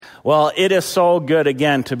Well, it is so good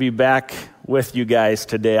again to be back with you guys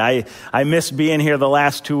today. I miss being here the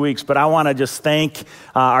last 2 weeks, but I want to just thank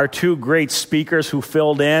our two great speakers who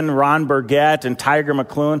filled in, Ron Burgett and Tiger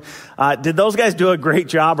McClune. Did those guys do a great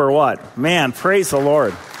job or what? Man, praise the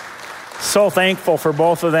Lord. So thankful for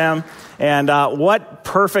both of them. And what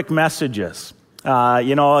perfect messages.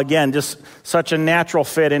 Again, just such a natural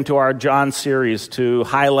fit into our John series to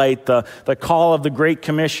highlight the call of the Great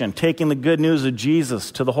Commission, taking the good news of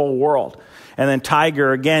Jesus to the whole world. And then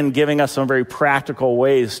Tiger, again, giving us some very practical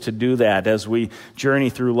ways to do that as we journey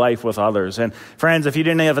through life with others. And friends, if you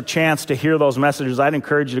didn't have a chance to hear those messages, I'd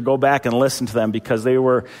encourage you to go back and listen to them because they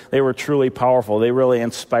were truly powerful. They really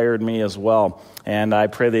inspired me as well. And I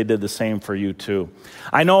pray they did the same for you too.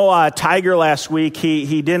 I know Tiger last week,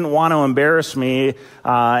 he didn't want to embarrass me,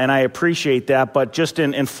 and I appreciate that. But just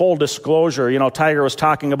in full disclosure, Tiger was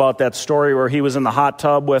talking about that story where he was in the hot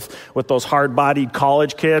tub with those hard-bodied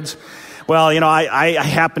college kids. Well, I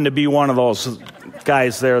happen to be one of those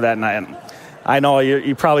guys there that night. I know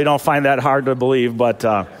you probably don't find that hard to believe, but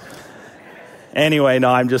anyway, no,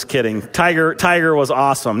 I'm just kidding. Tiger was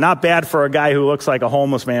awesome. Not bad for a guy who looks like a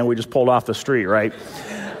homeless man we just pulled off the street, right?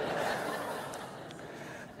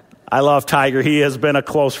 I love Tiger. He has been a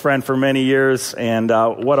close friend for many years, and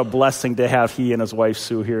what a blessing to have he and his wife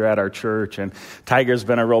Sue here at our church. And Tiger's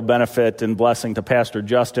been a real benefit and blessing to Pastor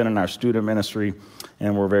Justin and our student ministry,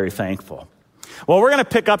 and we're very thankful. Well, we're going to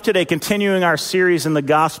pick up today, continuing our series in the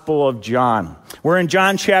Gospel of John. We're in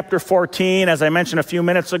John chapter 14. As I mentioned a few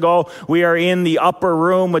minutes ago, we are in the upper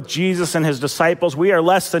room with Jesus and his disciples. We are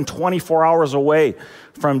less than 24 hours away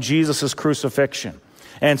from Jesus' crucifixion.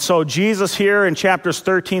 And so Jesus here in chapters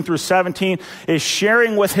 13 through 17 is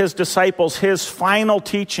sharing with his disciples his final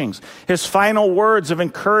teachings, his final words of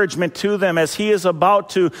encouragement to them as he is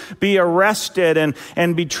about to be arrested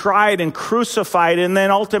and be tried and crucified and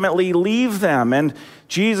then ultimately leave them. And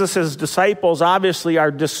Jesus' disciples obviously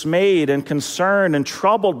are dismayed and concerned and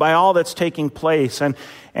troubled by all that's taking place.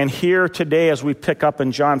 And here today, as we pick up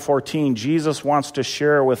in John 14, Jesus wants to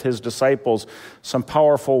share with his disciples some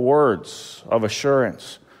powerful words of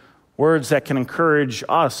assurance, words that can encourage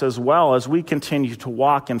us as well as we continue to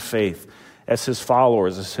walk in faith as his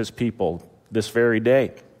followers, as his people this very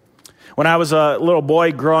day. When I was a little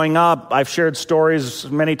boy growing up, I've shared stories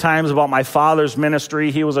many times about my father's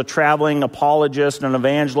ministry. He was a traveling apologist and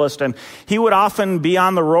evangelist, and he would often be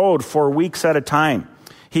on the road for weeks at a time.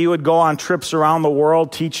 He would go on trips around the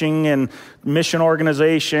world teaching in mission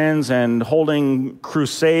organizations and holding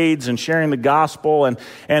crusades and sharing the gospel.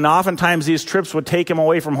 And oftentimes these trips would take him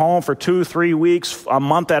away from home for 2-3 weeks, a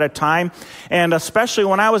month at a time. And especially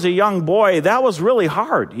when I was a young boy, that was really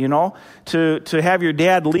hard, to have your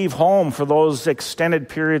dad leave home for those extended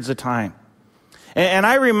periods of time. And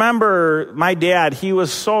I remember my dad, he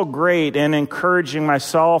was so great in encouraging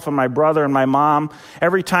myself and my brother and my mom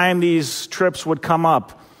every time these trips would come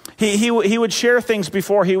up. He would share things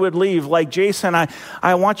before he would leave, like, Jason,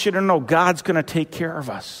 I want you to know God's going to take care of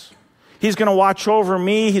us. He's going to watch over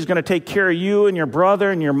me. He's going to take care of you and your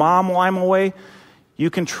brother and your mom while I'm away.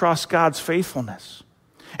 You can trust God's faithfulness.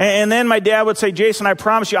 And then my dad would say, Jason, I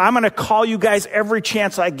promise you, I'm going to call you guys every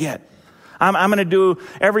chance I get. I'm going to do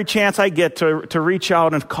every chance I get to reach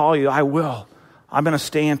out and call you. I will. I'm going to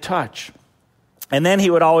stay in touch. And then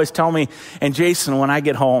he would always tell me, and Jason, when I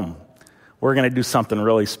get home, we're going to do something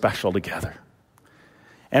really special together.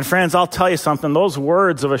 And friends, I'll tell you something. Those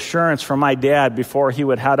words of assurance from my dad before he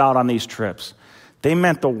would head out on these trips, they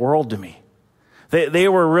meant the world to me. They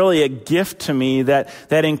were really a gift to me that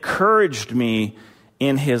encouraged me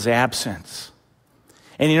in his absence.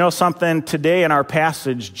 And something, today in our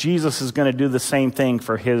passage, Jesus is going to do the same thing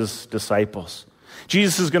for his disciples.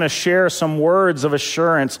 Jesus is going to share some words of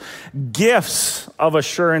assurance, gifts of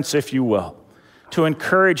assurance, if you will, to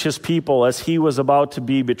encourage his people as he was about to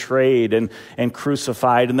be betrayed and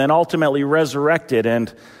crucified and then ultimately resurrected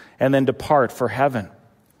and then depart for heaven.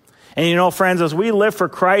 And friends, as we live for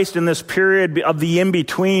Christ in this period of the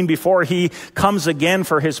in-between before he comes again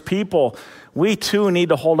for his people, we too need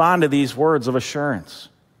to hold on to these words of assurance.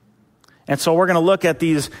 And so we're going to look at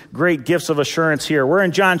these great gifts of assurance here. We're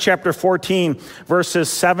in John chapter 14, verses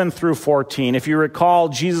 7 through 14. If you recall,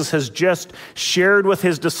 Jesus has just shared with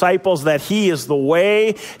his disciples that he is the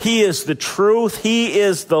way, he is the truth, he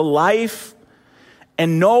is the life,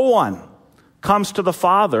 and no one comes to the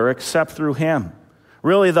Father except through him.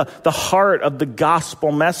 Really, the heart of the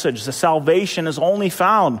gospel message, the salvation is only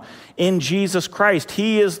found in Jesus Christ.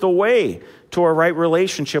 He is the way to a right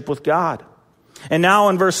relationship with God. And now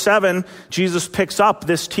in verse 7, Jesus picks up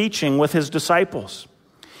this teaching with his disciples.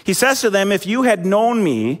 He says to them, if you had known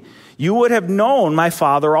me, you would have known my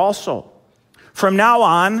Father also. From now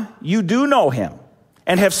on, you do know him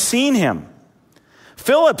and have seen him.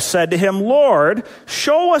 Philip said to him, Lord,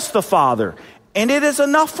 show us the Father, and it is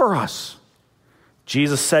enough for us.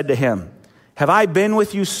 Jesus said to him, have I been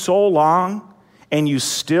with you so long, and you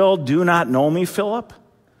still do not know me, Philip?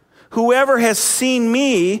 Whoever has seen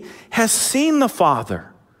me has seen the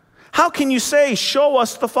Father. How can you say, show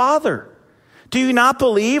us the Father? Do you not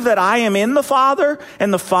believe that I am in the Father,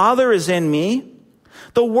 and the Father is in me?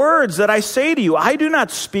 The words that I say to you, I do not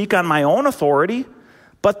speak on my own authority,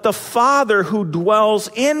 but the Father who dwells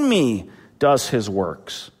in me does his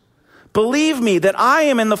works. Believe me that I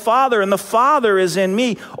am in the Father, and the Father is in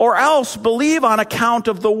me, or else believe on account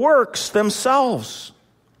of the works themselves.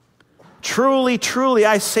 Truly, truly,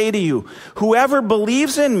 I say to you, whoever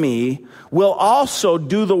believes in me will also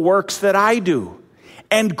do the works that I do.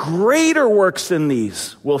 And greater works than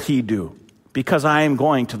these will he do, because I am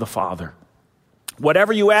going to the Father.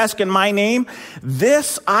 Whatever you ask in my name,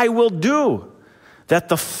 this I will do, that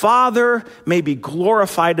the Father may be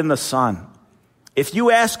glorified in the Son. If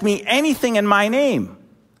you ask me anything in my name,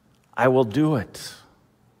 I will do it.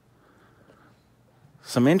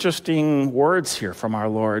 Some interesting words here from our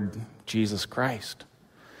Lord Jesus Christ.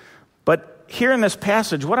 But here in this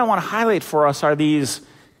passage, what I want to highlight for us are these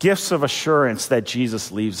gifts of assurance that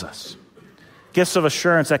Jesus leaves us. Gifts of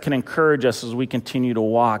assurance that can encourage us as we continue to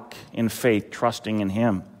walk in faith, trusting in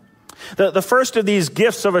him. The first of these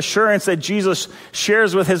gifts of assurance that Jesus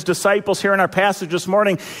shares with his disciples here in our passage this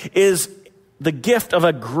morning is the gift of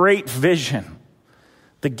a great vision.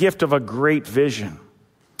 The gift of a great vision.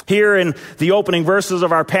 Here in the opening verses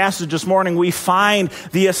of our passage this morning, we find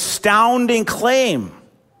the astounding claim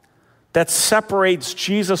that separates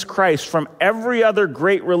Jesus Christ from every other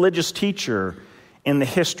great religious teacher in the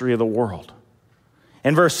history of the world.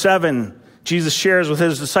 In verse 7, Jesus shares with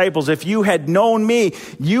his disciples, if you had known me,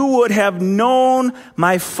 you would have known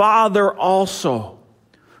my Father also.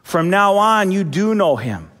 From now on, you do know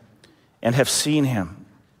him and have seen him.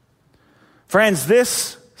 Friends,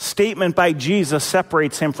 this statement by Jesus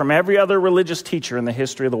separates him from every other religious teacher in the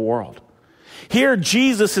history of the world. Here,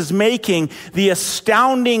 Jesus is making the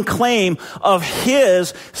astounding claim of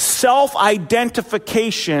his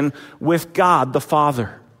self-identification with God the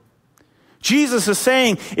Father. Jesus is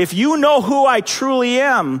saying, if you know who I truly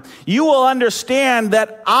am, you will understand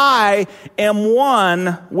that I am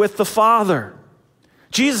one with the Father.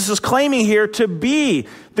 Jesus is claiming here to be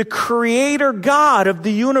the creator God of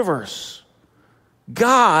the universe.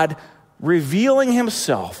 God revealing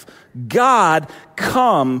himself. God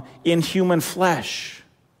come in human flesh.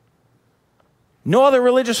 No other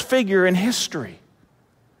religious figure in history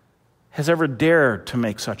has ever dared to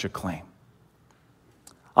make such a claim.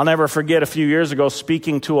 I'll never forget a few years ago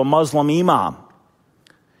speaking to a Muslim imam,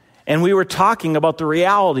 and we were talking about the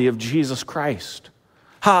reality of Jesus Christ.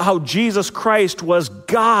 How Jesus Christ was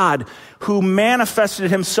God who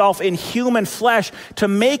manifested himself in human flesh to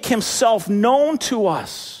make himself known to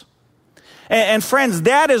us. And friends,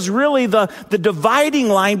 that is really the dividing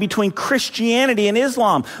line between Christianity and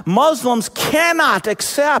Islam. Muslims cannot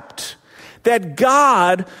accept that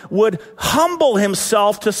God would humble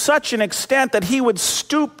himself to such an extent that he would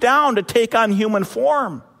stoop down to take on human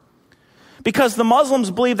form. Because the Muslims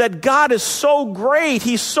believe that God is so great,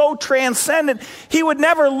 he's so transcendent, he would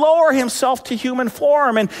never lower himself to human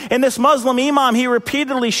form. And this Muslim imam, he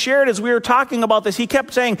repeatedly shared as we were talking about this, he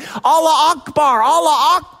kept saying, Allah Akbar,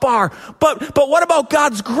 Allah Akbar. But what about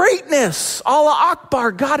God's greatness? Allah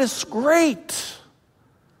Akbar, God is great.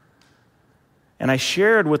 And I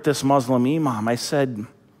shared with this Muslim imam, I said,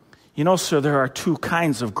 you know, sir, there are two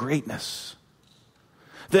kinds of greatness.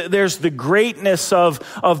 There's the greatness of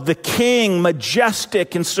the king,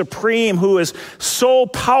 majestic and supreme, who is so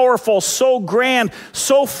powerful, so grand,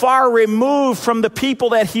 so far removed from the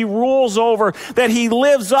people that he rules over, that he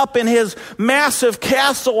lives up in his massive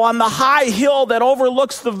castle on the high hill that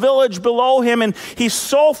overlooks the village below him. And he's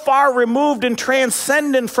so far removed and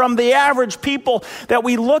transcendent from the average people that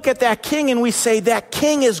we look at that king and we say, that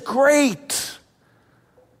king is great.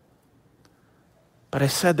 But I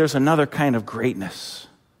said there's another kind of greatness.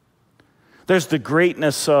 There's the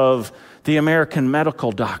greatness of the American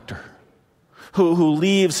medical doctor who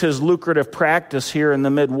leaves his lucrative practice here in the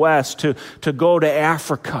Midwest to go to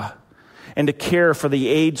Africa and to care for the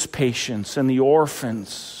AIDS patients and the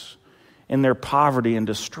orphans in their poverty and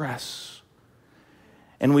distress.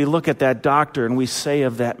 And we look at that doctor and we say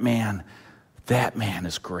of that man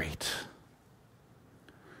is great.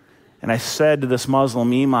 And I said to this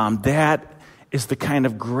Muslim imam, that is the kind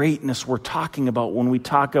of greatness we're talking about when we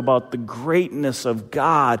talk about the greatness of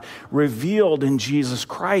God revealed in Jesus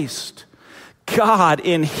Christ. God,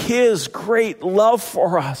 in his great love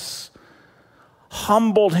for us,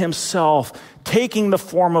 humbled himself, taking the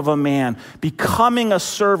form of a man, becoming a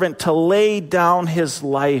servant to lay down his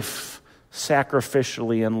life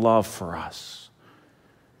sacrificially in love for us.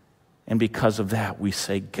 And because of that, we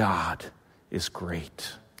say God is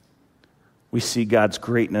great. We see God's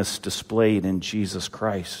greatness displayed in Jesus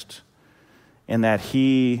Christ, in that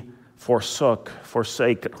he forsake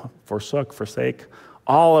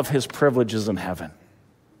all of his privileges in heaven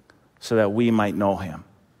so that we might know him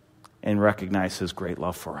and recognize his great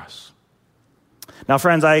love for us. Now,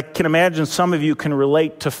 friends, I can imagine some of you can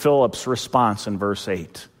relate to Philip's response in verse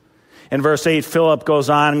 8. In verse 8, Philip goes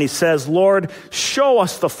on and he says, Lord, show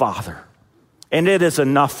us the Father, and it is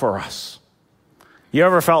enough for us. You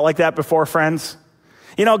ever felt like that before, friends?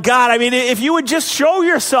 You know, God, I mean, if you would just show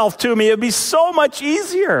yourself to me, it'd be so much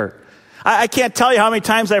easier. I can't tell you how many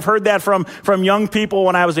times I've heard that from young people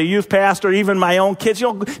when I was a youth pastor, even my own kids.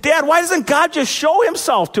 You know, Dad, why doesn't God just show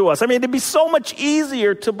himself to us? I mean, it'd be so much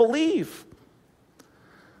easier to believe.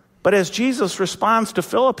 But as Jesus responds to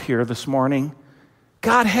Philip here this morning,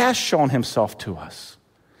 God has shown himself to us.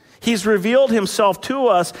 He's revealed himself to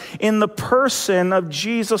us in the person of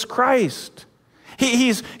Jesus Christ.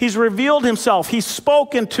 He's revealed himself. He's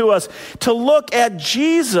spoken to us. To look at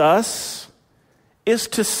Jesus is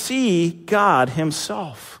to see God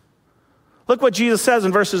himself. Look what Jesus says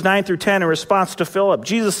in verses 9 through 10 in response to Philip.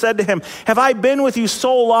 Jesus said to him, have I been with you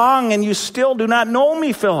so long and you still do not know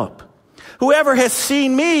me, Philip? Whoever has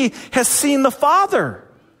seen me has seen the Father.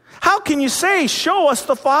 How can you say, show us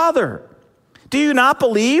the Father? Do you not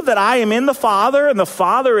believe that I am in the Father and the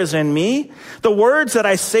Father is in me? The words that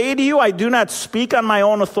I say to you, I do not speak on my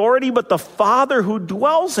own authority, but the Father who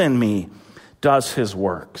dwells in me does his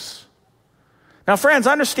works. Now, friends,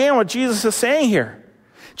 understand what Jesus is saying here.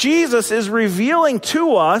 Jesus is revealing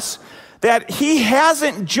to us that he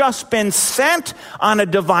hasn't just been sent on a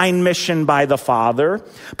divine mission by the Father,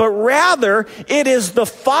 but rather it is the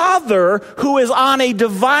Father who is on a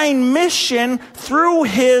divine mission through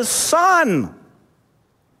his Son.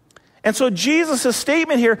 And so Jesus'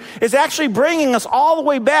 statement here is actually bringing us all the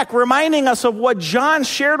way back, reminding us of what John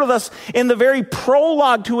shared with us in the very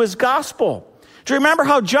prologue to his gospel. Do you remember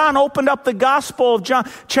how John opened up the gospel of John,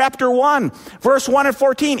 chapter 1, verse 1 and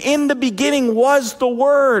 14? In the beginning was the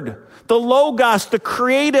Word, the Logos, the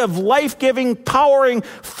creative, life-giving, powering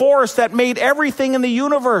force that made everything in the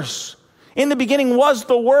universe. In the beginning was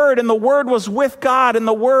the Word, and the Word was with God, and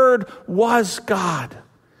the Word was God.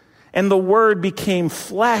 And the Word became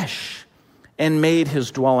flesh and made his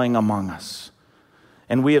dwelling among us.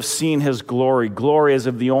 And we have seen his glory, glory as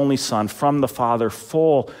of the only Son from the Father,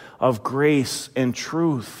 full of grace and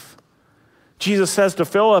truth. Jesus says to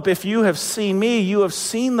Philip, if you have seen me, you have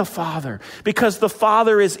seen the Father, because the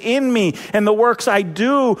Father is in me, and the works I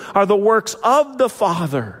do are the works of the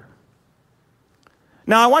Father.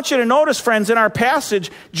 Now, I want you to notice, friends, in our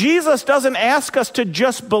passage, Jesus doesn't ask us to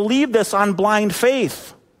just believe this on blind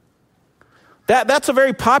faith. That's a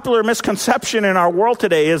very popular misconception in our world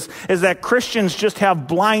today is that Christians just have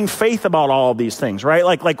blind faith about all of these things, right?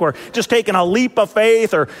 Like we're just taking a leap of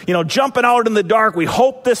faith or, jumping out in the dark. We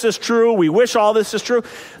hope this is true. We wish all this is true.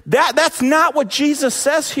 That's not what Jesus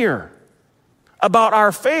says here about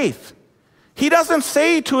our faith. He doesn't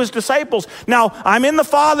say to his disciples, now, I'm in the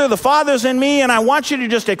Father's in me, and I want you to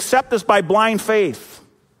just accept this by blind faith.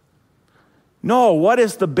 No, what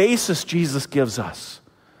is the basis Jesus gives us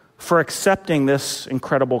for accepting this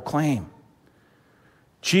incredible claim?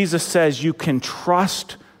 Jesus says you can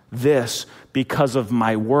trust this because of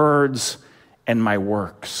my words and my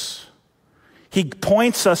works. He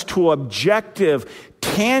points us to objective,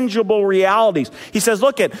 tangible realities. He says,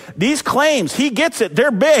 look at these claims. He gets it.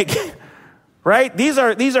 They're big, right? These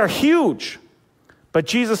are huge. But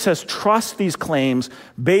Jesus says, trust these claims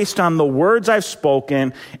based on the words I've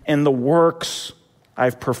spoken and the works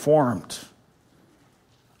I've performed.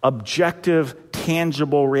 Objective,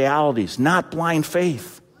 tangible realities, not blind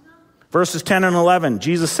faith. Verses 10 and 11,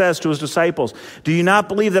 Jesus says to his disciples, do you not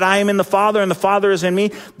believe that I am in the Father and the Father is in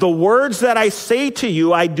me? The words that I say to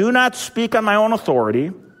you, I do not speak on my own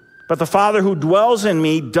authority, but the Father who dwells in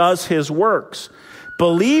me does his works.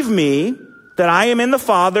 Believe me that I am in the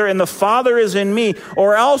Father and the Father is in me,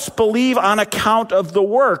 or else believe on account of the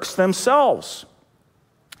works themselves.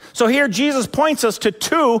 So here Jesus points us to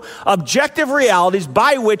two objective realities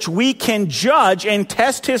by which we can judge and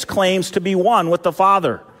test his claims to be one with the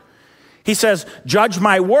Father. He says, judge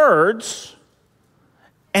my words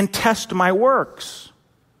and test my works.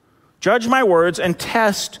 Judge my words and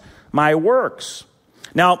test my works.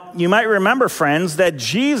 Now, you might remember, friends, that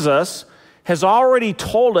Jesus has already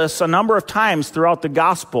told us a number of times throughout the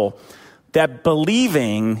gospel that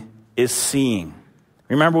believing is seeing.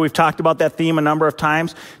 Remember, we've talked about that theme a number of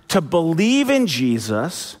times. To believe in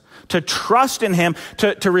Jesus, to trust in him,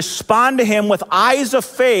 to respond to him with eyes of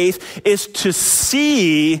faith is to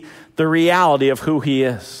see the reality of who he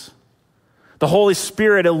is. The Holy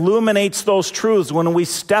Spirit illuminates those truths when we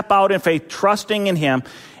step out in faith, trusting in him,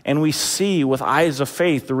 and we see with eyes of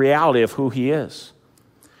faith the reality of who he is.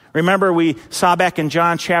 Remember, we saw back in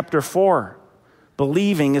John chapter 4,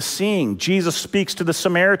 believing is seeing. Jesus speaks to the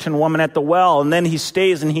Samaritan woman at the well, and then he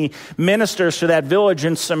stays and he ministers to that village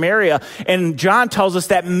in Samaria. And John tells us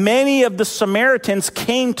that many of the Samaritans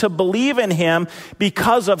came to believe in him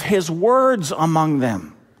because of his words among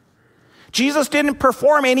them. Jesus didn't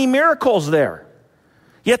perform any miracles there.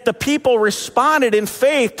 Yet the people responded in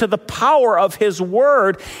faith to the power of his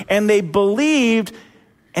word, and they believed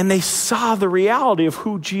and they saw the reality of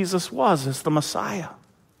who Jesus was as the Messiah.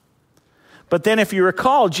 But then if you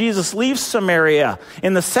recall, Jesus leaves Samaria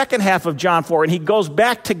in the second half of John 4, and he goes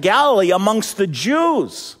back to Galilee amongst the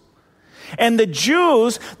Jews. And the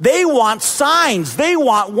Jews, they want signs, they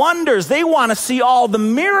want wonders, they want to see all the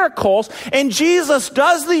miracles. And Jesus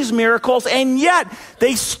does these miracles, and yet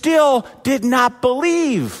they still did not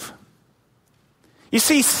believe. You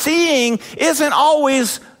see, seeing isn't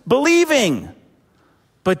always believing.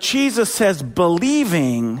 But Jesus says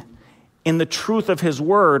believing in the truth of his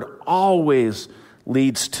word always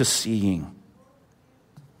leads to seeing.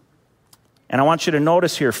 And I want you to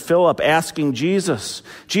notice here, Philip asking Jesus,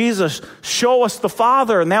 Jesus, show us the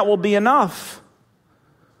Father, and that will be enough.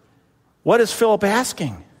 What is Philip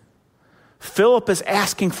asking? Philip is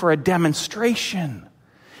asking for a demonstration.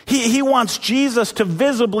 He wants Jesus to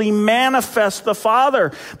visibly manifest the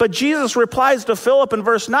Father. But Jesus replies to Philip in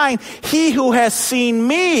verse 9, he who has seen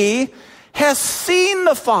me has seen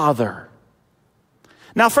the Father.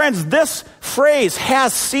 Now, friends, this phrase,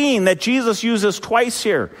 has seen, that Jesus uses twice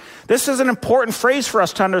here, this is an important phrase for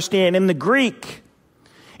us to understand. In the Greek,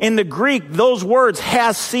 those words,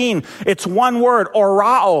 has seen, it's one word,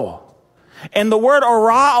 orao. And the word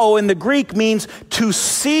orao in the Greek means to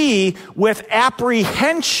see with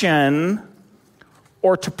apprehension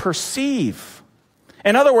or to perceive.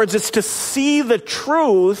 In other words, it's to see the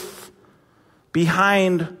truth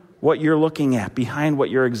behind what you're looking at, behind what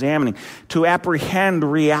you're examining, to apprehend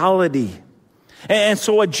reality. And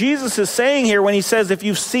so what Jesus is saying here when he says, if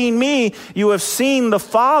you've seen me, you have seen the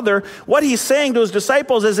Father, what he's saying to his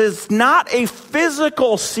disciples is it's not a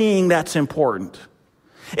physical seeing that's important.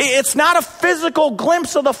 It's not a physical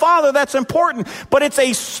glimpse of the Father that's important, but it's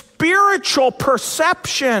a spiritual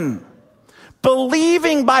perception.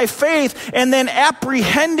 Believing by faith and then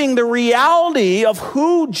apprehending the reality of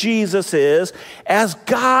who Jesus is as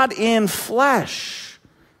God in flesh.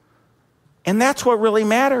 And that's what really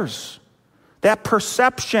matters. That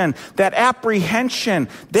perception, that apprehension,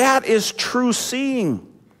 that is true seeing.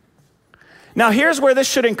 Now here's where this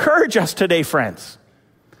should encourage us today, friends.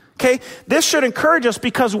 Okay, this should encourage us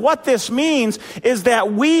because what this means is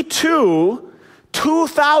that we too,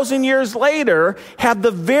 2,000 years later, have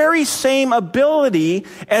the very same ability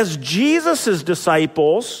as Jesus'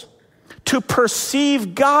 disciples to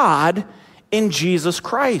perceive God in Jesus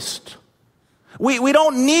Christ. We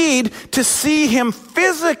don't need to see him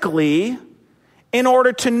physically in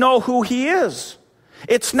order to know who he is.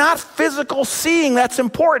 It's not physical seeing that's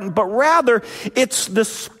important, but rather it's the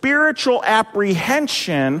spiritual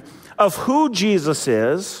apprehension of who Jesus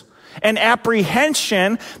is, an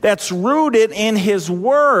apprehension that's rooted in his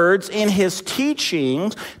words, in his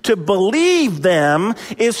teachings. To believe them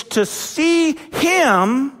is to see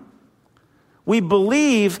him. We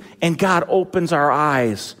believe, and God opens our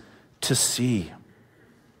eyes to see.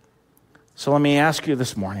 So let me ask you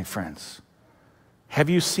this morning, friends, have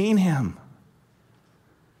you seen him?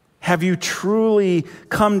 Have you truly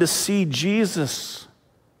come to see Jesus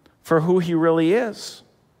for who he really is?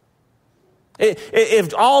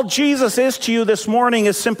 If all Jesus is to you this morning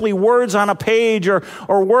is simply words on a page or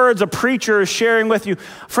words a preacher is sharing with you,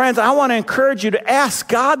 friends, I want to encourage you to ask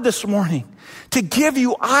God this morning to give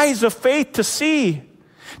you eyes of faith to see,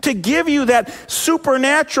 to give you that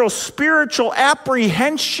supernatural spiritual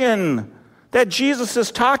apprehension that Jesus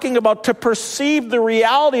is talking about, to perceive the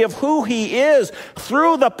reality of who he is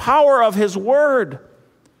through the power of his word.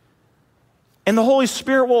 And the Holy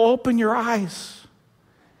Spirit will open your eyes.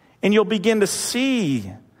 And you'll begin to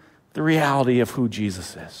see the reality of who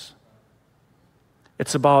Jesus is.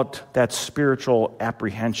 It's about that spiritual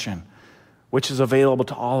apprehension, which is available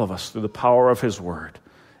to all of us through the power of his word,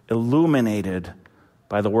 illuminated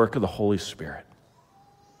by the work of the Holy Spirit.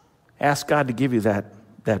 Ask God to give you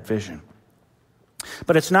that vision.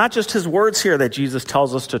 But it's not just his words here that Jesus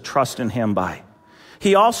tells us to trust in him by.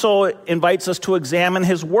 He also invites us to examine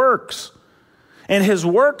his works. And his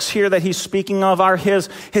works here that he's speaking of are his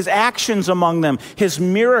actions among them, his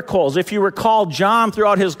miracles. If you recall, John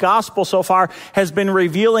throughout his gospel so far has been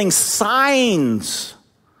revealing signs.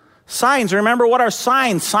 Signs, remember what are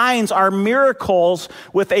signs? Signs are miracles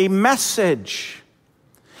with a message.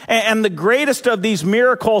 And the greatest of these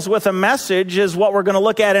miracles with a message is what we're going to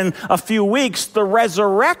look at in a few weeks, the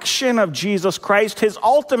resurrection of Jesus Christ, his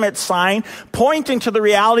ultimate sign, pointing to the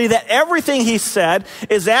reality that everything he said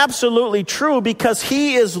is absolutely true because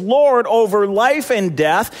he is Lord over life and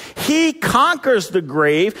death. He conquers the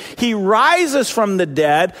grave. He rises from the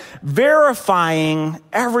dead, verifying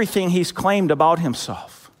everything he's claimed about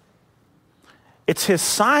himself. It's his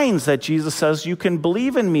signs that Jesus says you can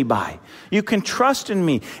believe in me by. You can trust in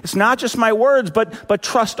me. It's not just my words, but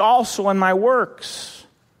trust also in my works.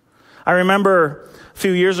 I remember a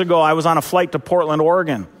few years ago, I was on a flight to Portland,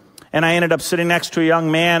 Oregon, and I ended up sitting next to a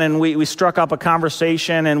young man, and we struck up a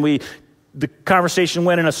conversation, and the conversation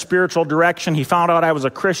went in a spiritual direction. He found out I was a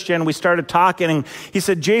Christian. We started talking, and he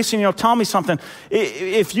said, Jason, tell me something.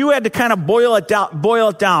 If you had to kind of boil it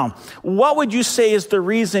down, what would you say is the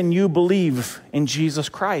reason you believe in Jesus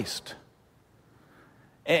Christ?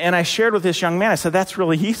 And I shared with this young man, I said, that's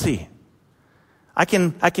really easy. I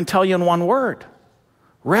can tell you in one word: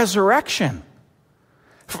 resurrection.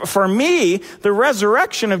 For me, the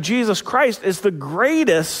resurrection of Jesus Christ is the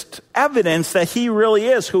greatest evidence that he really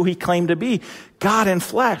is who he claimed to be, God in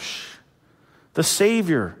flesh, the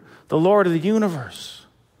Savior, the Lord of the universe.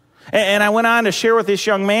 And I went on to share with this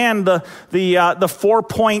young man the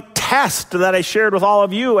 4-point test that I shared with all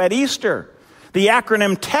of you at Easter, the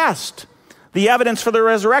acronym TEST. The evidence for the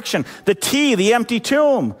resurrection. The T, the empty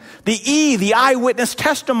tomb. The E, the eyewitness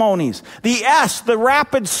testimonies. The S, the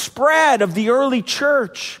rapid spread of the early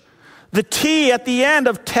church. The T at the end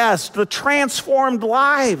of test, the transformed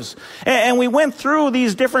lives. And we went through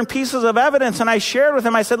these different pieces of evidence, and I shared with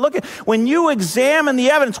him, I said, look, when you examine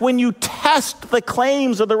the evidence, when you test the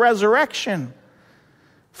claims of the resurrection,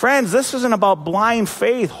 friends, this isn't about blind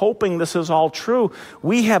faith, hoping this is all true.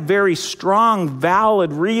 We have very strong,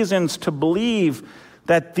 valid reasons to believe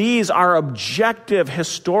that these are objective,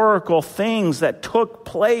 historical things that took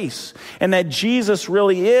place and that Jesus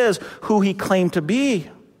really is who he claimed to be.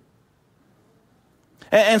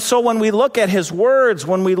 And so when we look at his words,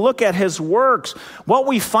 when we look at his works, what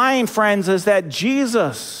we find, friends, is that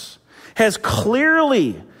Jesus has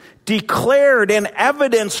clearly declared and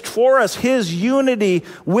evidenced for us his unity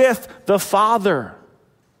with the Father.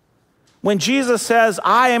 When Jesus says,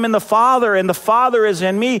 I am in the Father and the Father is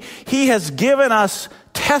in me, he has given us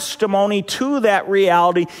testimony to that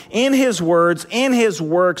reality in his words, in his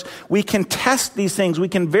works. We can test these things. We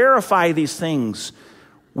can verify these things.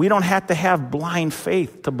 We don't have to have blind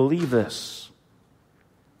faith to believe this.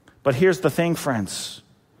 But here's the thing, friends.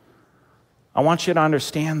 I want you to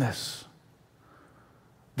understand this.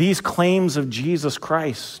 These claims of Jesus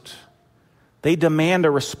Christ, they demand a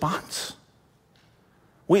response.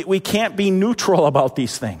 We can't be neutral about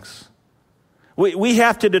these things. We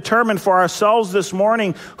have to determine for ourselves this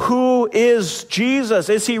morning, who is Jesus?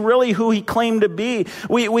 Is he really who he claimed to be?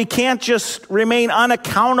 We can't just remain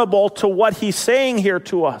unaccountable to what he's saying here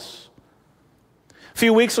to us. A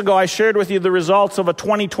few weeks ago, I shared with you the results of a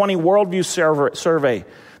 2020 Worldview survey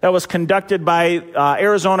that was conducted by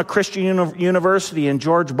Arizona Christian University and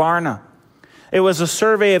George Barna. It was a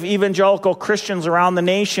survey of evangelical Christians around the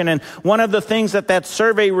nation, and one of the things that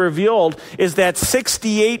survey revealed is that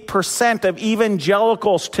 68% of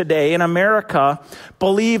evangelicals today in America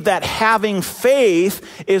believe that having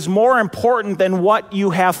faith is more important than what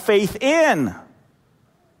you have faith in.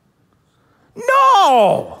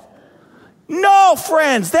 No,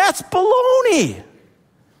 friends, that's baloney.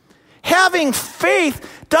 Having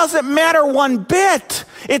faith doesn't matter one bit.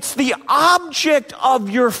 It's the object of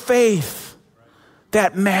your faith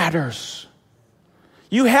that matters.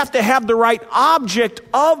 You have to have the right object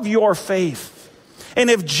of your faith. And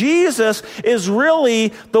if Jesus is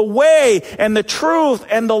really the way and the truth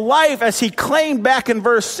and the life as he claimed back in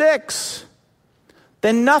verse 6,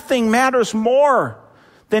 then nothing matters more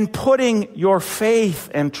than putting your faith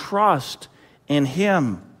and trust in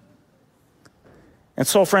him. And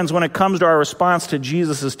so, friends, when it comes to our response to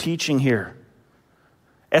Jesus' teaching here,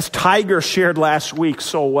 as Tiger shared last week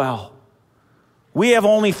so well, we have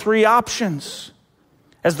only 3 options.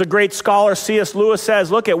 As the great scholar C.S. Lewis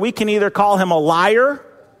says, we can either call him a liar,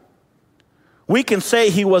 we can say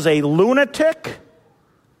he was a lunatic,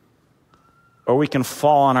 or we can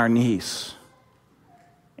fall on our knees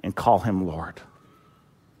and call him Lord.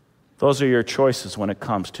 Those are your choices when it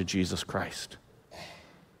comes to Jesus Christ.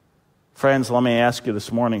 Friends, let me ask you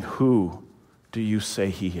this morning, who do you say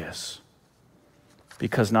he is?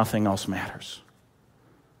 Because nothing else matters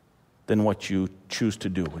than what you choose to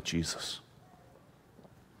do with Jesus.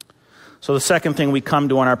 So the second thing we come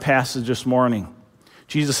to in our passage this morning,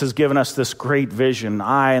 Jesus has given us this great vision.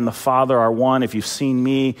 I and the Father are one. If you've seen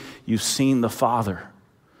me, you've seen the Father.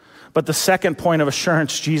 But the second point of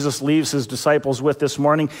assurance Jesus leaves his disciples with this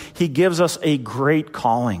morning, he gives us a great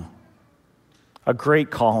calling. A great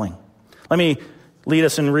calling. Let me lead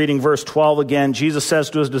us in reading verse 12 again. Jesus says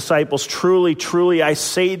to his disciples, "Truly, truly, I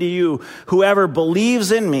say to you, whoever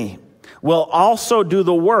believes in me will also do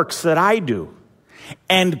the works that I do.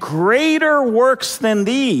 And greater works than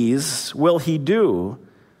these will he do,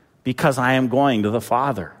 because I am going to the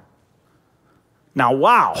Father." Now,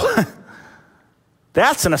 wow.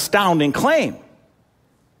 That's an astounding claim.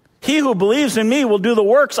 He who believes in me will do the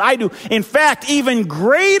works I do. In fact, even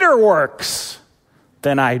greater works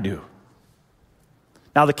than I do.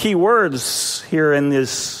 Now, the key words here in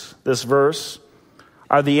this verse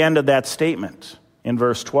are the end of that statement in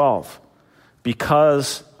verse 12.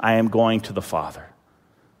 Because I am going to the Father.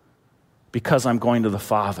 Because I'm going to the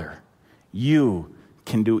Father, you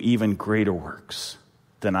can do even greater works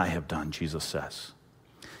than I have done, Jesus says.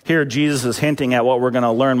 Here, Jesus is hinting at what we're going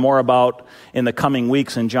to learn more about in the coming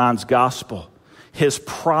weeks in John's gospel. His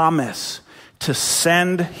promise to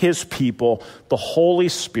send his people the Holy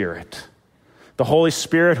Spirit. The Holy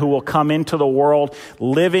Spirit who will come into the world,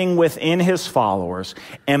 living within his followers,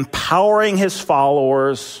 empowering his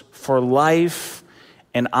followers for life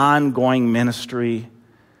and ongoing ministry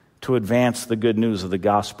to advance the good news of the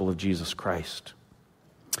gospel of Jesus Christ.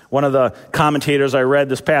 One of the commentators I read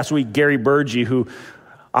this past week, Gary Burgee, who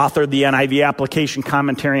authored the NIV application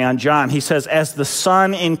commentary on John, he says, as the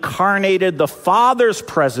Son incarnated the Father's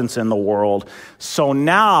presence in the world, so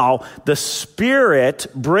now the Spirit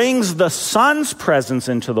brings the Son's presence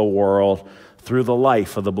into the world through the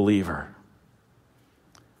life of the believer.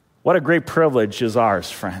 What a great privilege is ours,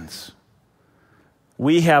 friends.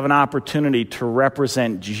 We have an opportunity to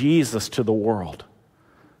represent Jesus to the world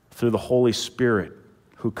through the Holy Spirit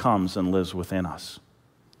who comes and lives within us.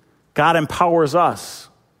 God empowers us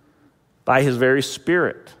by his very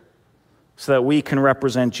Spirit so that we can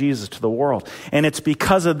represent Jesus to the world. And it's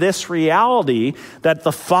because of this reality that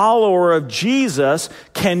the follower of Jesus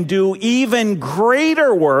can do even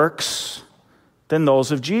greater works than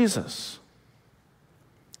those of Jesus.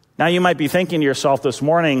 Now you might be thinking to yourself this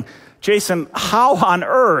morning, Jason, how on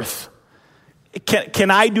earth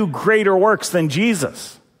can I do greater works than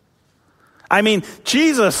Jesus? I mean,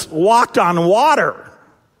 Jesus walked on water.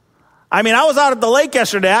 I mean, I was out at the lake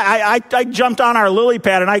yesterday. I jumped on our lily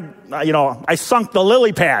pad and I sunk the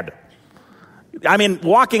lily pad. I mean,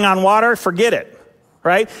 walking on water, forget it,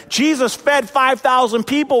 right? Jesus fed 5,000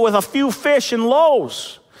 people with a few fish and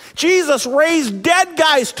loaves. Jesus raised dead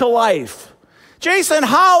guys to life. Jason,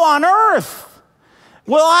 how on earth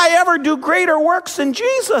will I ever do greater works than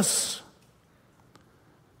Jesus?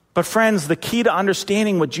 But friends, the key to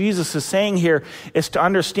understanding what Jesus is saying here is to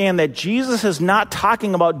understand that Jesus is not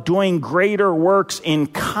talking about doing greater works in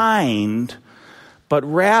kind, but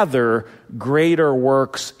rather greater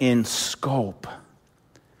works in scope.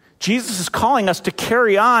 Jesus is calling us to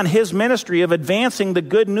carry on his ministry of advancing the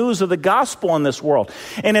good news of the gospel in this world.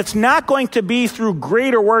 And it's not going to be through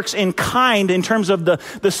greater works in kind in terms of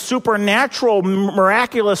the supernatural,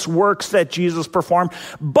 miraculous works that Jesus performed,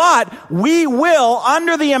 but we will,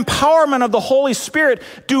 under the empowerment of the Holy Spirit,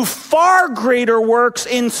 do far greater works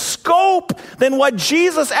in scope than what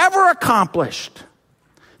Jesus ever accomplished.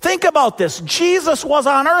 Think about this. Jesus was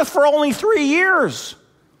on earth for only 3 years.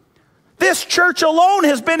 This church alone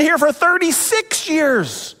has been here for 36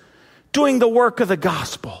 years doing the work of the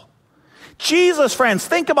gospel. Jesus, friends,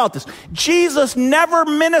 think about this. Jesus never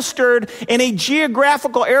ministered in a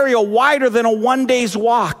geographical area wider than a 1 day's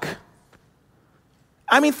walk.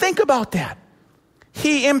 I mean, think about that.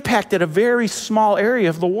 He impacted a very small area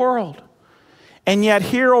of the world. And yet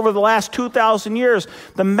here over the last 2,000 years,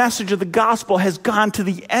 the message of the gospel has gone to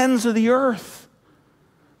the ends of the earth.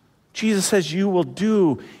 Jesus says, you will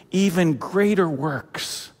do even greater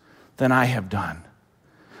works than I have done.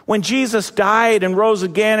 When Jesus died and rose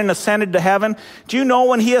again and ascended to heaven, do you know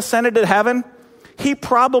when he ascended to heaven? He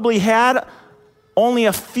probably had only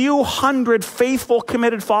a few hundred faithful,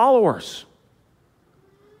 committed followers.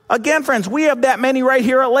 Again, friends, we have that many right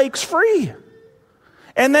here at Lakes Free.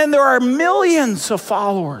 And then there are millions of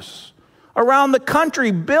followers around the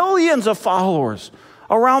country, billions of followers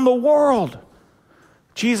around the world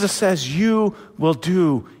Jesus says you will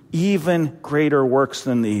do even greater works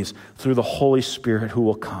than these through the Holy Spirit who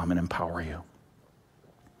will come and empower you.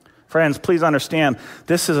 Friends, please understand,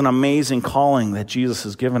 this is an amazing calling that Jesus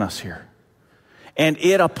has given us here. And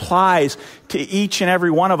it applies to each and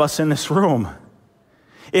every one of us in this room.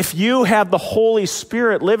 If you have the Holy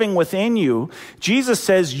Spirit living within you, Jesus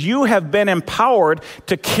says you have been empowered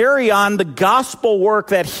to carry on the gospel work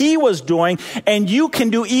that he was doing, and you can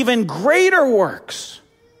do even greater works.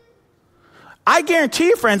 I guarantee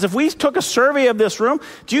you, friends, if we took a survey of this room,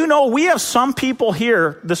 do you know we have some people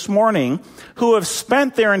here this morning who have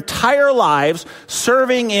spent their entire lives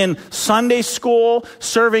serving in Sunday school,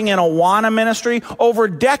 serving in Awana ministry over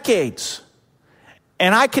decades.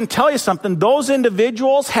 And I can tell you something, those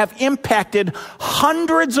individuals have impacted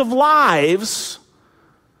hundreds of lives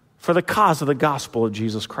for the cause of the gospel of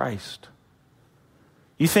Jesus Christ.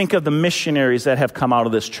 You think of the missionaries that have come out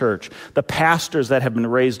of this church, the pastors that have been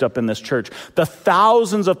raised up in this church, the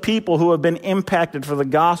thousands of people who have been impacted for the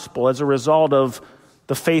gospel as a result of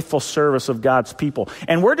the faithful service of God's people.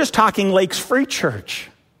 And we're just talking Lakes Free Church.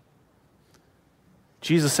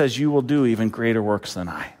 Jesus says, you will do even greater works than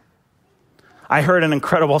I. I heard an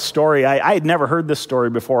incredible story. I had never heard this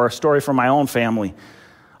story before, a story from my own family,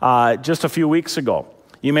 just a few weeks ago.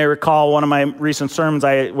 You may recall one of my recent sermons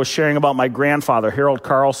I was sharing about my grandfather, Harold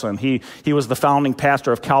Carlson. He was the founding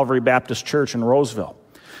pastor of Calvary Baptist Church in Roseville.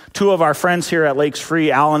 Two of our friends here at Lakes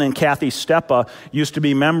Free, Alan and Kathy Steppa, used to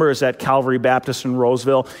be members at Calvary Baptist in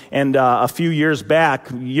Roseville. And a few years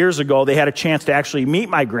ago, they had a chance to actually meet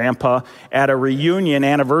my grandpa at a reunion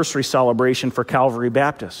anniversary celebration for Calvary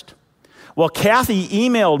Baptist. Well, Kathy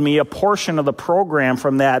emailed me a portion of the program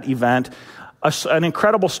from that event, an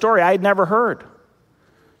incredible story I had never heard.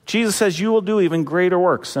 Jesus says, you will do even greater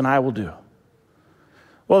works than I will do.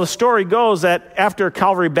 Well, the story goes that after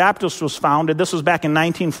Calvary Baptist was founded, this was back in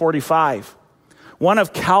 1945, one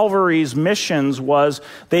of Calvary's missions was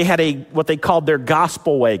they had what they called their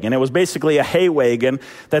gospel wagon. It was basically a hay wagon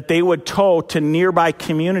that they would tow to nearby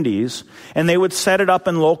communities, and they would set it up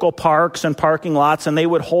in local parks and parking lots, and they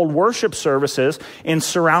would hold worship services in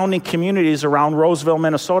surrounding communities around Roseville,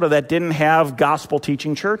 Minnesota that didn't have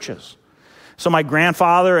gospel-teaching churches. So my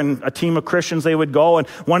grandfather and a team of Christians, they would go, and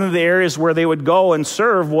one of the areas where they would go and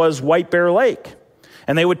serve was White Bear Lake.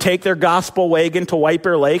 And they would take their gospel wagon to White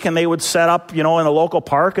Bear Lake, and they would set up, in a local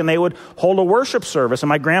park, and they would hold a worship service, and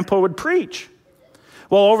my grandpa would preach.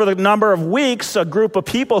 Well, over the number of weeks, a group of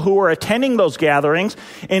people who were attending those gatherings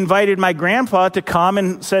invited my grandpa to come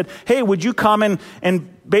and said, hey, would you come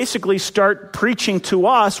and basically start preaching to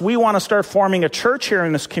us? We want to start forming a church here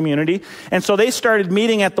in this community. And so they started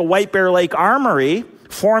meeting at the White Bear Lake Armory,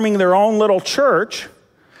 forming their own little church.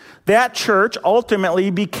 That church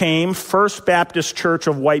ultimately became First Baptist Church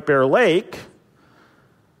of White Bear Lake.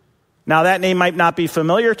 Now, that name might not be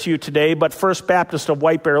familiar to you today, but First Baptist of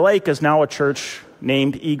White Bear Lake is now a church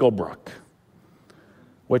named Eaglebrook,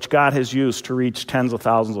 which God has used to reach tens of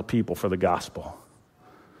thousands of people for the gospel.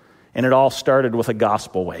 And it all started with a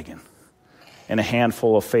gospel wagon and a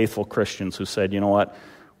handful of faithful Christians who said, you know what,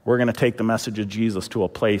 we're going to take the message of Jesus to a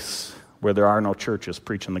place where there are no churches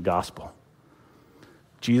preaching the gospel.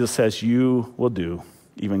 Jesus says, you will do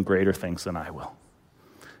even greater things than I will.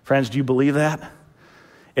 Friends, do you believe that?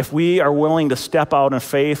 If we are willing to step out in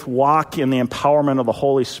faith, walk in the empowerment of the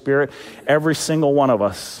Holy Spirit, every single one of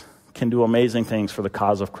us can do amazing things for the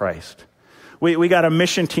cause of Christ. We got a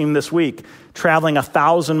mission team this week traveling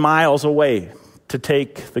 1,000 miles away to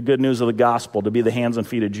take the good news of the gospel, to be the hands and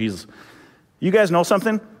feet of Jesus. You guys know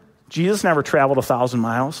something? Jesus never traveled 1,000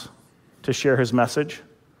 miles to share his message.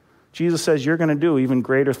 Jesus says, you're going to do even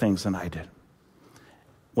greater things than I did.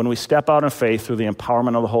 When we step out in faith through the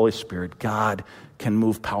empowerment of the Holy Spirit, God can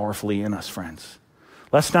move powerfully in us, friends.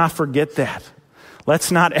 Let's not forget that.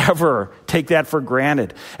 Let's not ever take that for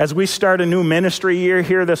granted. As we start a new ministry year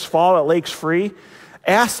here this fall at Lakes Free,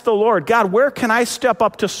 ask the Lord, God, where can I step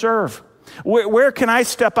up to serve? Where can I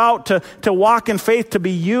step out to walk in faith, to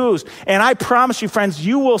be used? And I promise you, friends,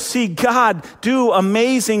 you will see God do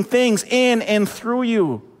amazing things in and through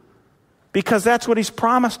you, because that's what he's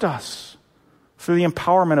promised us through the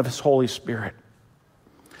empowerment of his Holy Spirit.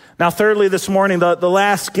 Now, thirdly, this morning, the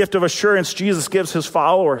last gift of assurance Jesus gives his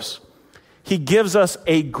followers. He gives us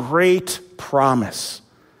a great promise.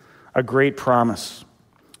 A great promise.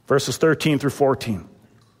 Verses 13 through 14.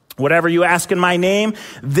 Whatever you ask in my name,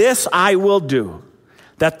 this I will do,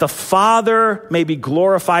 that the Father may be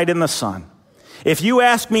glorified in the Son. If you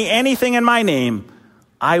ask me anything in my name,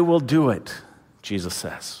 I will do it, Jesus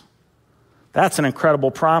says. That's an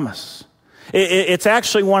incredible promise. It's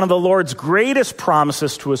actually one of the Lord's greatest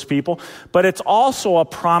promises to his people, but it's also a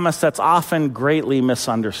promise that's often greatly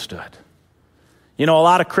misunderstood. You know, a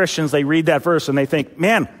lot of Christians, they read that verse and they think,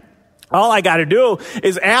 man, all I got to do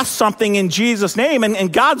is ask something in Jesus' name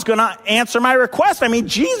and God's going to answer my request. I mean,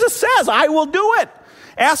 Jesus says, I will do it.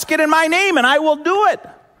 Ask it in my name and I will do it.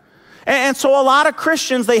 And so a lot of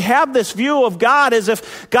Christians, they have this view of God as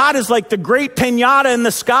if God is like the great piñata in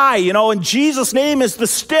the sky, you know, and Jesus' name is the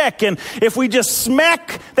stick. And if we just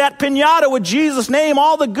smack that piñata with Jesus' name,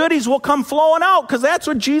 all the goodies will come flowing out because that's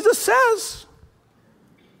what Jesus says.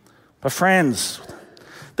 But friends,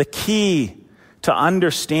 the key to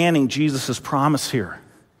understanding Jesus' promise here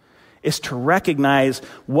is to recognize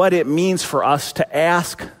what it means for us to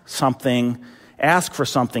ask for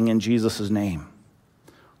something in Jesus' name.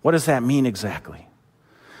 What does that mean exactly?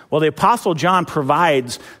 Well, the Apostle John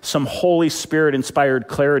provides some Holy Spirit-inspired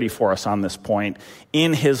clarity for us on this point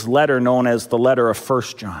in his letter known as the letter of 1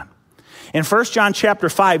 John. In 1 John chapter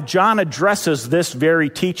 5, John addresses this very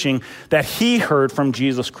teaching that he heard from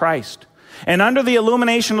Jesus Christ. And under the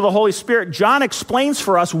illumination of the Holy Spirit, John explains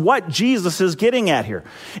for us what Jesus is getting at here.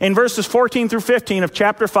 In verses 14 through 15 of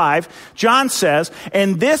chapter 5, John says,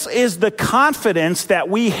 "And this is the confidence that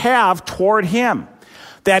we have toward him,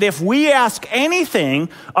 that if we ask anything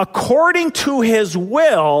according to his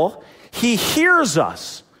will, he hears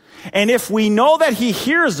us. And if we know that he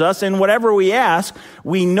hears us in whatever we ask,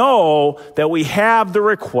 we know that we have the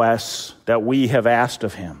requests that we have asked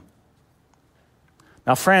of him."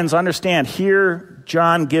 Now, friends, understand, here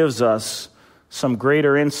John gives us some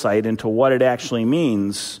greater insight into what it actually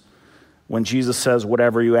means when Jesus says,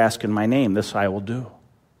 "Whatever you ask in my name, this I will do."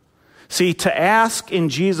 See, to ask in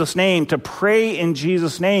Jesus' name, to pray in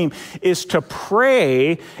Jesus' name, is to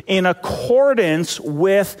pray in accordance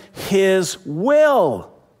with his will.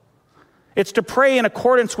 It's to pray in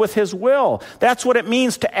accordance with his will. That's what it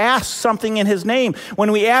means to ask something in his name.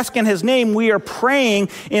 When we ask in his name, we are praying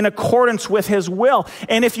in accordance with his will.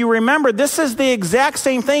 And if you remember, this is the exact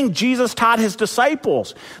same thing Jesus taught his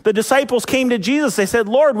disciples. The disciples came to Jesus. They said,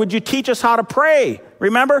 "Lord, would you teach us how to pray?"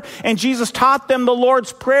 Remember? And Jesus taught them the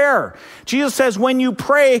Lord's Prayer. Jesus says, when you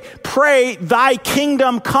pray, pray, "Thy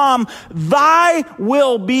kingdom come, thy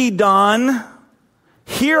will be done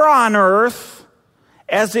here on earth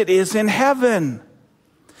as it is in heaven."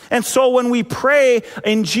 And so when we pray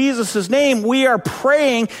in Jesus' name, we are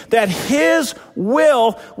praying that his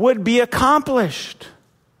will would be accomplished.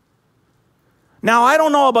 Now, I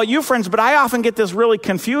don't know about you, friends, but I often get this really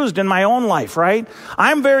confused in my own life, right?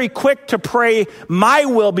 I'm very quick to pray, "My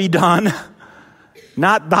will be done,"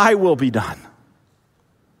 not "Thy will be done."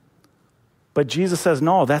 But Jesus says,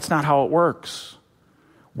 no, that's not how it works.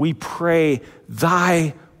 We pray,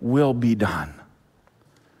 "Thy will be done."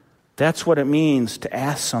 That's what it means to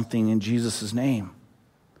ask something in Jesus' name.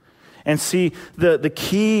 And see, the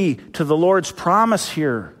key to the Lord's promise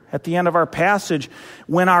here at the end of our passage,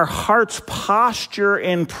 when our heart's posture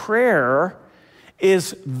in prayer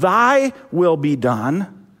is "Thy will be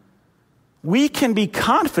done," we can be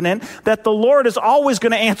confident that the Lord is always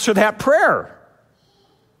going to answer that prayer.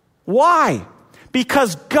 Why?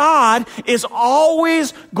 Because God is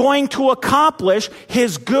always going to accomplish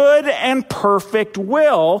his good and perfect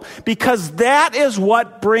will, because that is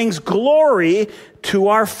what brings glory to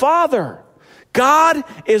our Father. God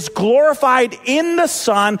is glorified in the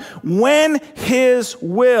Son when his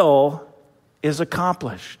will is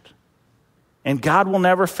accomplished. And God will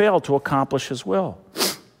never fail to accomplish his will.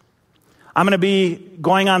 I'm going to be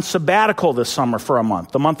going on sabbatical this summer for a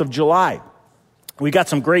month, the month of July. We got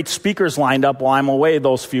some great speakers lined up while I'm away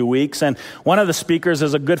those few weeks. And one of the speakers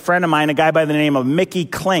is a good friend of mine, a guy by the name of Mickey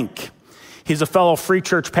Klink. He's a fellow Free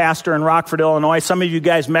Church pastor in Rockford, Illinois. Some of you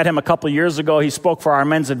guys met him a couple years ago. He spoke for our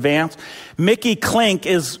Men's Advance. Mickey Klink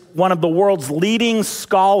is one of the world's leading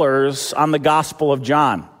scholars on the Gospel of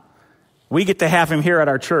John. We get to have him here at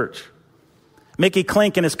our church. Mickey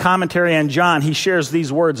Klink, in his commentary on John, he shares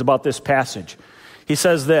these words about this passage. He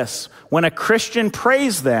says this: "When a Christian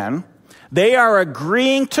prays then, they are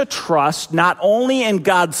agreeing to trust not only in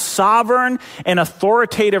God's sovereign and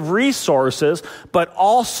authoritative resources, but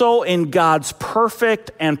also in God's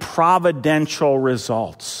perfect and providential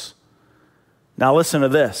results." Now listen to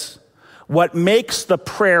this. What makes the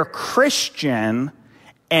prayer Christian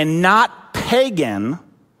and not pagan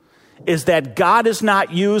is that God is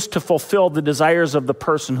not used to fulfill the desires of the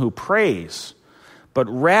person who prays, but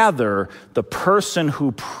rather the person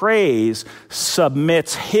who prays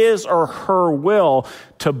submits his or her will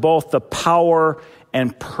to both the power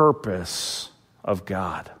and purpose of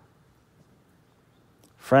God.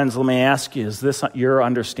 Friends, let me ask you, is this your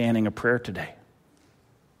understanding of prayer today?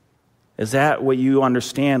 Is that what you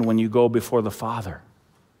understand when you go before the Father?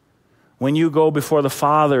 When you go before the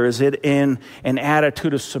Father, is it in an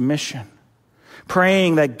attitude of submission?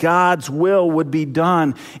 Praying that God's will would be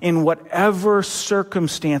done in whatever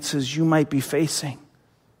circumstances you might be facing.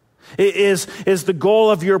 Is the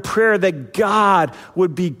goal of your prayer that God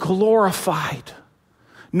would be glorified,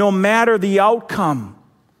 no matter the outcome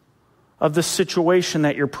of the situation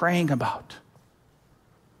that you're praying about?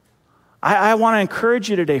 I want to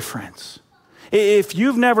encourage you today, friends. If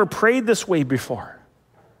you've never prayed this way before,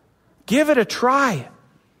 give it a try.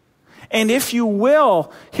 And if you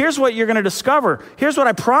will, here's what you're going to discover. Here's what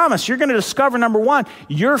I promise. You're going to discover, number one,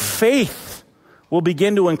 your faith will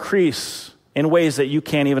begin to increase in ways that you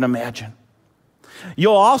can't even imagine.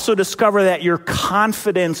 You'll also discover that your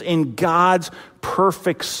confidence in God's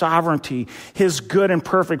perfect sovereignty, His good and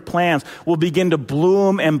perfect plans, will begin to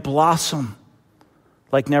bloom and blossom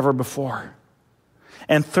like never before.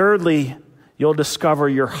 And thirdly, you'll discover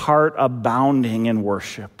your heart abounding in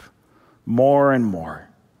worship more and more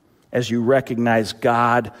as you recognize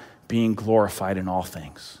God being glorified in all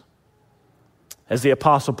things. As the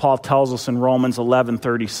Apostle Paul tells us in Romans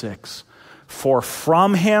 11:36, for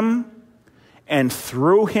from Him and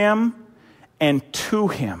through Him and to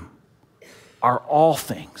Him are all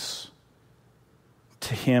things.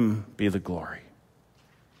 To Him be the glory.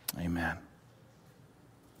 Amen.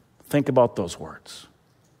 Think about those words.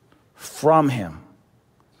 From Him,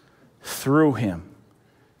 through Him,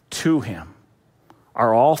 to Him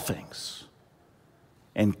are all things,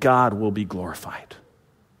 and God will be glorified.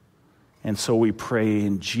 And so we pray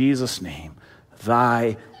in Jesus' name,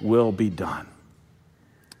 Thy will be done.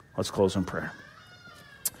 Let's close in prayer.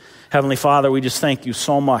 Heavenly Father, we just thank You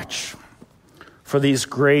so much for these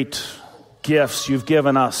great gifts You've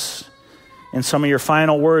given us in some of Your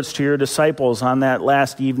final words to Your disciples on that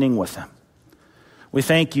last evening with them. We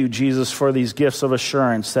thank You, Jesus, for these gifts of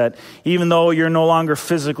assurance that even though You're no longer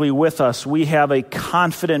physically with us, we have a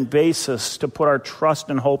confident basis to put our trust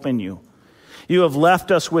and hope in You. You have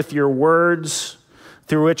left us with Your words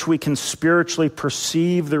through which we can spiritually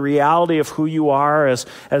perceive the reality of who You are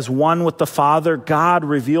as one with the Father, God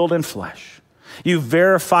revealed in flesh. You've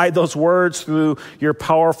verified those words through Your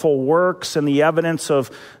powerful works and the evidence of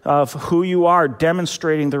who You are,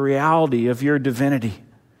 demonstrating the reality of Your divinity.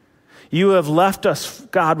 You have left us,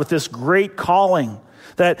 God, with this great calling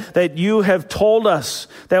that You have told us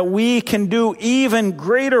that we can do even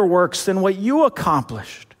greater works than what You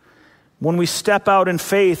accomplished when we step out in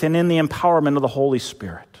faith and in the empowerment of the Holy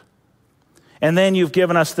Spirit. And then You've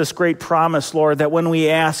given us this great promise, Lord, that when we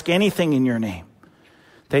ask anything in Your name,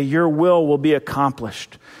 that Your will be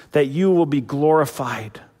accomplished, that You will be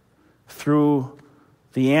glorified through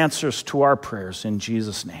the answers to our prayers in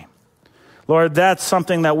Jesus' name. Lord, that's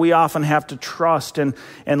something that we often have to trust and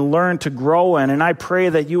learn to grow in. And I pray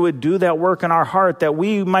that You would do that work in our heart, that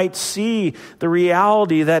we might see the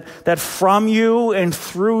reality that from You and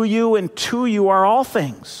through You and to You are all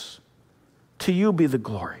things. To You be the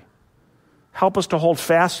glory. Help us to hold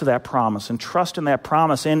fast to that promise and trust in that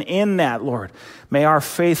promise. And in that, Lord, may our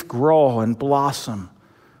faith grow and blossom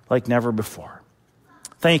like never before.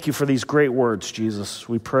 Thank You for these great words, Jesus.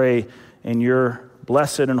 We pray in Your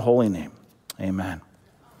blessed and holy name. Amen.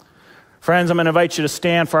 Friends, I'm going to invite you to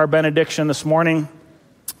stand for our benediction this morning.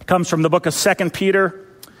 It comes from the book of 2 Peter,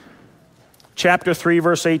 chapter 3,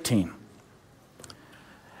 verse 18.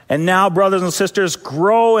 And now, brothers and sisters,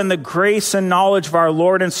 grow in the grace and knowledge of our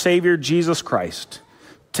Lord and Savior, Jesus Christ.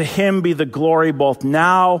 To Him be the glory both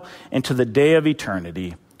now and to the day of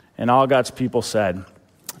eternity. And all God's people said,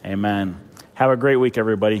 amen. Have a great week,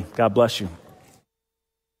 everybody. God bless you.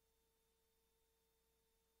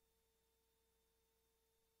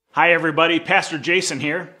 Hi, everybody. Pastor Jason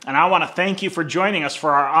here, and I want to thank you for joining us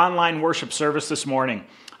for our online worship service this morning.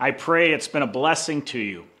 I pray it's been a blessing to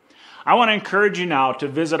you. I want to encourage you now to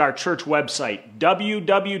visit our church website,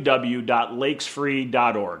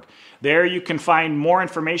 www.lakesfree.org. There you can find more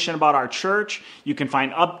information about our church, you can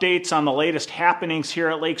find updates on the latest happenings here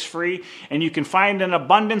at Lakes Free, and you can find an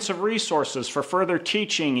abundance of resources for further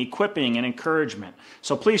teaching, equipping, and encouragement.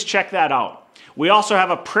 So please check that out. We also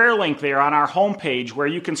have a prayer link there on our homepage where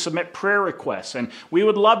you can submit prayer requests, and we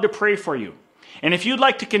would love to pray for you. And if you'd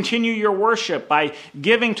like to continue your worship by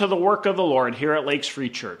giving to the work of the Lord here at Lakes Free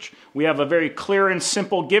Church, we have a very clear and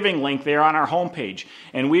simple giving link there on our homepage,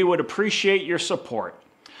 and we would appreciate your support.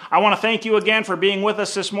 I want to thank you again for being with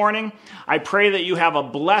us this morning. I pray that you have a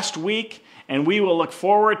blessed week, and we will look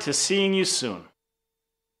forward to seeing you soon.